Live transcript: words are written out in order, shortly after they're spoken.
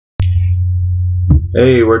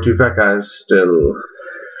Hey, we're two fat guys still.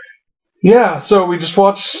 Yeah, so we just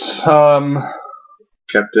watched.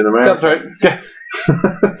 Captain America. That's right. Yeah.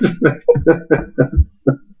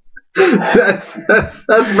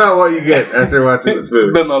 that's about what you get after watching this movie.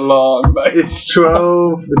 It's been a long night. It's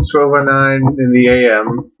 12:09 in the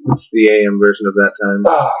AM. It's the AM version of that time.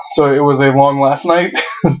 So it was a long last night.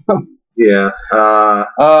 Yeah.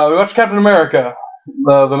 We watched Captain America,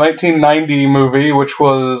 the 1990 movie, which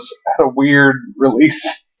had a weird release.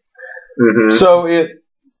 Mm-hmm. So it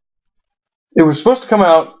was supposed to come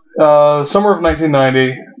out summer of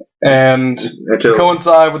 1990 and to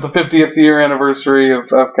coincide with the 50th year anniversary of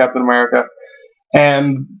Captain America.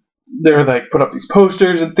 And they're like put up these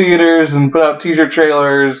posters in theaters and put out teaser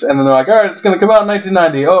trailers, and then they're like, all right, it's going to come out in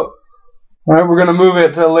 1990. Oh, all right, we're going to move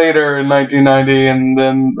it to later in 1990, and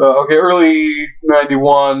then early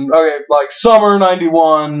 91. Okay, like summer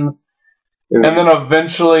 91, and then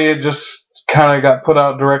eventually it just kind of got put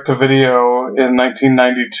out direct to video in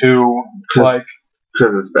 1992. Like,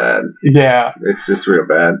 because it's bad. Yeah, it's just real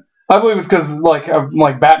bad. I believe it's because like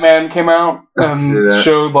Batman came out and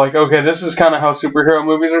showed like, okay, this is kind of how superhero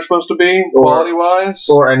movies are supposed to be, quality wise.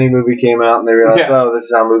 Or any movie came out and they realized, oh, this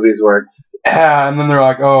is how movies work. Yeah, and then they're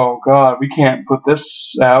like, oh god, we can't put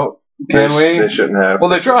this out, can we? They shouldn't have. Well,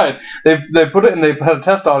 they tried. They put it and they had a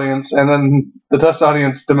test audience, and then the test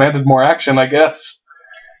audience demanded more action, I guess.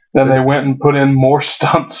 Then they went and put in more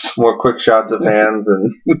stunts, more quick shots of hands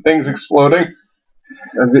and things exploding.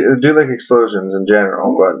 I do like explosions in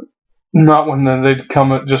general, but not when they'd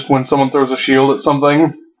come at just when someone throws a shield at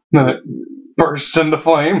something, then it bursts into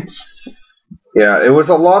flames. Yeah, it was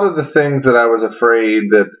a lot of the things that I was afraid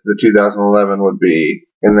that the 2011 would be,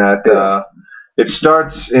 in that it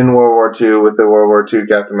starts in World War II with the World War II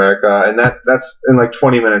Captain America, and that's in like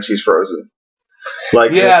 20 minutes he's frozen.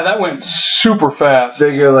 Like that went super fast.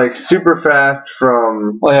 They go like super fast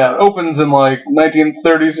from. Well, yeah, it opens in like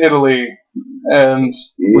 1930s Italy, and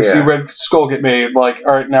we see Red Skull get made. Like,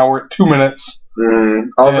 all right, now we're at 2 minutes.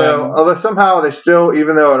 Although somehow they still,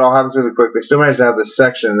 even though it all happens really quick, they still manage to have this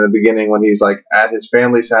section in the beginning when he's like at his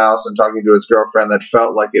family's house and talking to his girlfriend that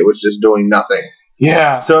felt like it was just doing nothing.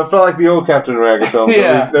 Yeah. So it felt like the old Captain America film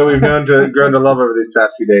that we've grown to love over these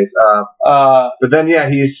past few days. But then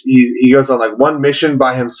he goes on like one mission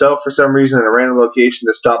by himself for some reason in a random location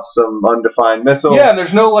to stop some undefined missile. Yeah, and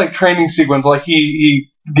there's no like training sequence. Like he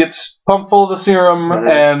gets pumped full of the serum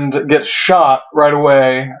and gets shot right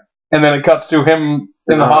away, and then it cuts to him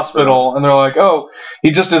in the hospital, and they're like, oh,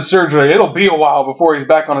 he just did surgery. It'll be a while before he's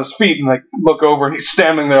back on his feet. And they look over and he's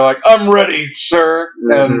standing there like, I'm ready, sir.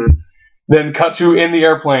 And then cut you in the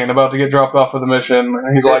airplane about to get dropped off for the mission.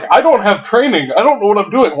 And he's like, I don't have training. I don't know what I'm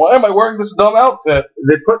doing. Why am I wearing this dumb outfit?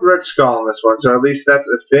 They put Red Skull in this one, so at least that's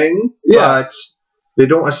a thing. Yeah. But they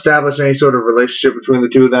don't establish any sort of relationship between the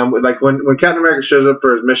two of them. Like when Captain America shows up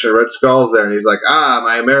for his mission, Red Skull's there, and he's like,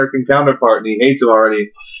 my American counterpart, and he hates him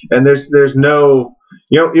already. And there's no,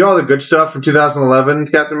 you know all the good stuff from 2011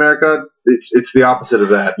 Captain America. It's the opposite of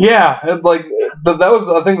that. Yeah, but that was,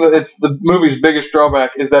 I think that it's the movie's biggest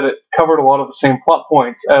drawback is that it covered a lot of the same plot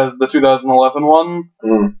points as the 2011 one,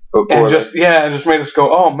 and just made us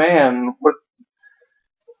go, oh man,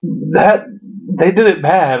 they did it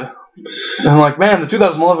bad. And I'm like, man, the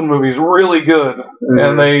 2011 movie is really good,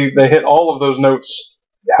 and they hit all of those notes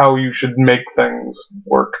how you should make things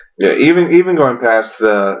work. Yeah, even going past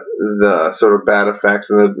the sort of bad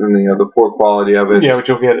effects and the poor quality of it. Yeah, but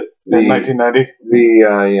you'll get it in 1990.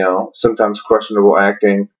 The sometimes questionable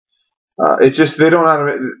acting. It's just they didn't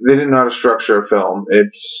know how to structure a film.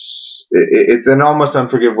 It's an almost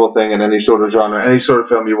unforgivable thing in any sort of genre, any sort of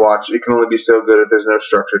film you watch. It can only be so good if there's no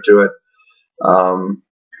structure to it.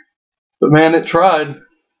 But man, it tried.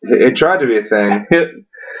 It tried to be a thing.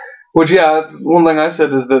 That's one thing I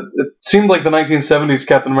said is that it seemed like the 1970s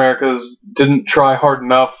Captain Americas didn't try hard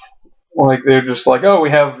enough. Like they're just like, oh,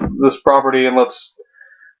 we have this property and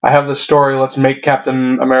I have this story. Let's make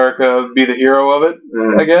Captain America be the hero of it,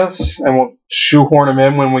 I guess, and we'll shoehorn him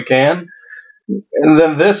in when we can. And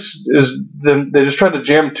then they just tried to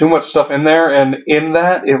jam too much stuff in there, and in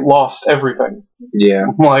that it lost everything. Yeah,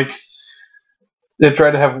 like. They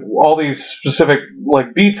tried to have all these specific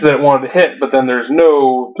like beats that it wanted to hit, but then there's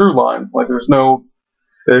no through line. Like there's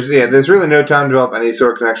really no time to develop any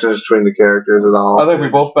sort of connections between the characters at all. I think we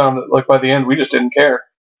both found that like by the end we just didn't care.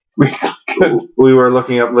 We were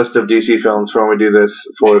looking up list of DC films for when we do this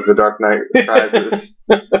for the Dark Knight Rises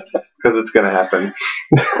because it's gonna happen.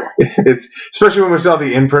 It's especially when we saw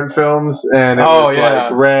the imprint films and it was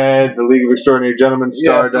like Red, The League of Extraordinary Gentlemen,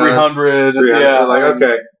 Stardust, 300. We're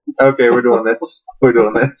like okay, we're doing this. We're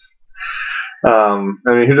doing this. I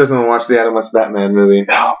mean, who doesn't want to watch the Adam West Batman movie?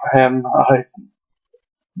 Oh man,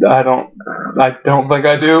 I don't think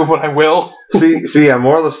I do, but I will. see,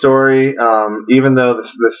 moral of the story. Even though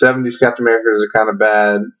the '70s Captain Americas are kind of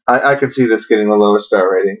bad, I could see this getting the lowest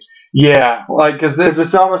star rating. Yeah, like because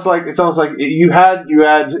it's almost like you had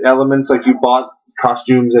elements like you bought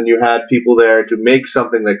costumes and you had people there to make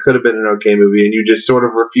something that could have been an okay movie, and you just sort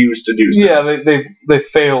of refused to do so. Yeah, they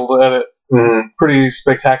failed at it pretty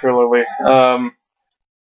spectacularly.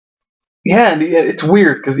 Yeah, and it's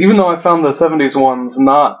weird because even though I found the '70s ones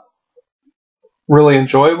not really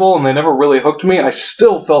enjoyable and they never really hooked me, I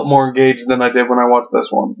still felt more engaged than I did when I watched this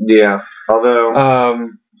one. Yeah,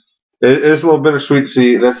 although it's a little bittersweet to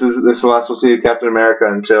see this is the last we'll see of Captain America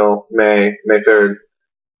until May 3rd.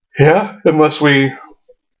 Yeah, unless we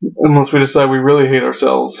decide we really hate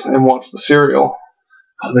ourselves and watch the serial.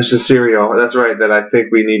 Oh, there's a serial. That's right. That I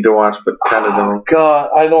think we need to watch, but kind of don't. God,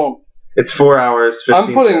 I don't. It's 4 hours. 15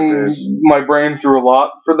 I'm putting chapters. my brain through a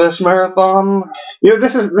lot for this marathon. You know,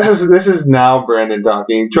 this is now Brandon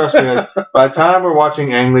talking. Trust me. By the time we're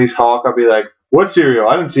watching Ang Lee's Hulk, I'll be like, "What serial?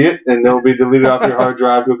 I didn't see it," and it'll be deleted off your hard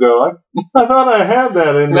drive. You'll go, "I thought I had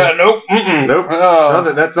that in there." Nope. Nope.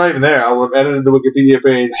 No, that's not even there. I'll have edited the Wikipedia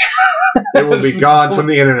page. It will be gone from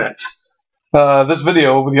the internet. This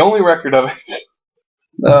video will be the only record of it.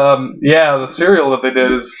 Yeah, the serial that they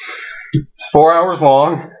did it's 4 hours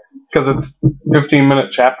long because it's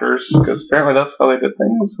 15-minute chapters. Because apparently that's how they did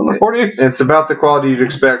things in the 40s. It's about the quality you'd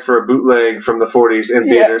expect for a bootleg from the 40s in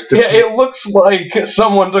theaters. Yeah, it looks like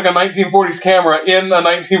someone took a 1940s camera in a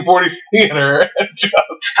 1940s theater and just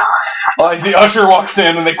like the usher walks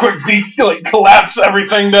in and they quick collapse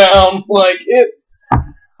everything down. Like it.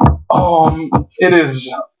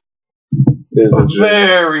 It is a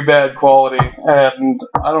very bad quality, and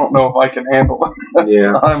I don't know if I can handle it.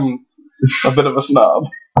 Yeah. I'm a bit of a snob.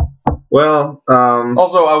 Well,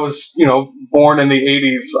 also I was, born in the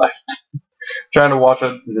 80s. Trying to watch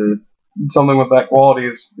something with that quality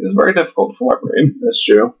is very difficult for my brain. That's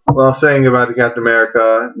true. Well, saying goodbye to Captain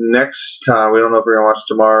America, next time, we don't know if we're going to watch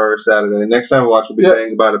tomorrow or Saturday. Next time we watch, we'll be saying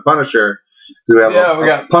goodbye to Punisher. We have we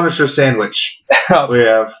got Punisher sandwich. We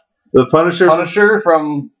have the Punisher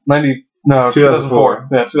from 2004.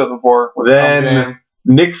 Yeah, 2004. Then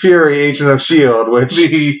Nick Fury, Agent of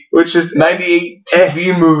S.H.I.E.L.D., which is 98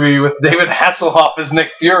 TV movie with David Hasselhoff as Nick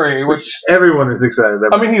Fury, which everyone is excited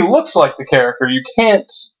about. I mean, he looks like the character. You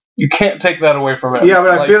can't take that away from him. Yeah,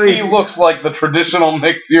 but I feel he looks like the traditional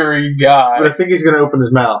Nick Fury guy. But I think he's going to open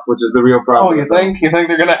his mouth, which is the real problem. Oh, you think? You think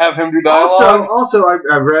they're going to have him do dialogue? Also,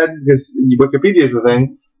 I've read, because Wikipedia is the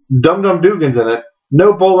thing, Dum Dum Dugan's in it.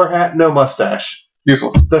 No bowler hat, no mustache.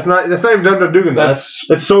 Useless. That's not even Dum Dum Dugan. That's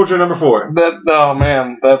Soldier number 4. Oh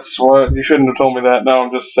man, that's what you shouldn't have told me that. Now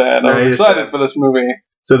I'm just sad. I was excited for this movie.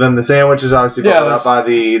 So then the sandwich is obviously followed up by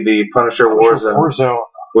the Punisher Warzone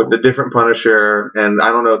with the different Punisher, and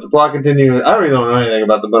I don't know if the plot continues. I don't really know anything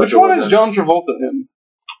about the Punisher. Which one is John Travolta in?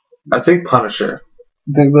 I think Punisher.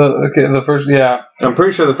 I think the first, yeah. I'm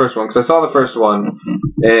pretty sure the first one, because I saw the first one,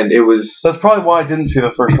 and it was... That's probably why I didn't see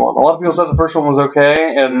the first one. A lot of people said the first one was okay,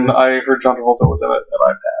 and I heard John Travolta was in it, and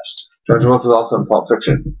I passed. John Travolta is also in Pulp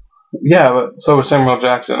Fiction. Yeah, but so was Samuel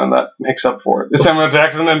Jackson, and that makes up for it. Is Samuel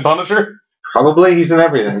Jackson in Punisher? Probably. He's in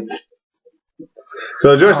everything.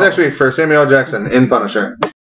 So join us next week for Samuel Jackson in Punisher.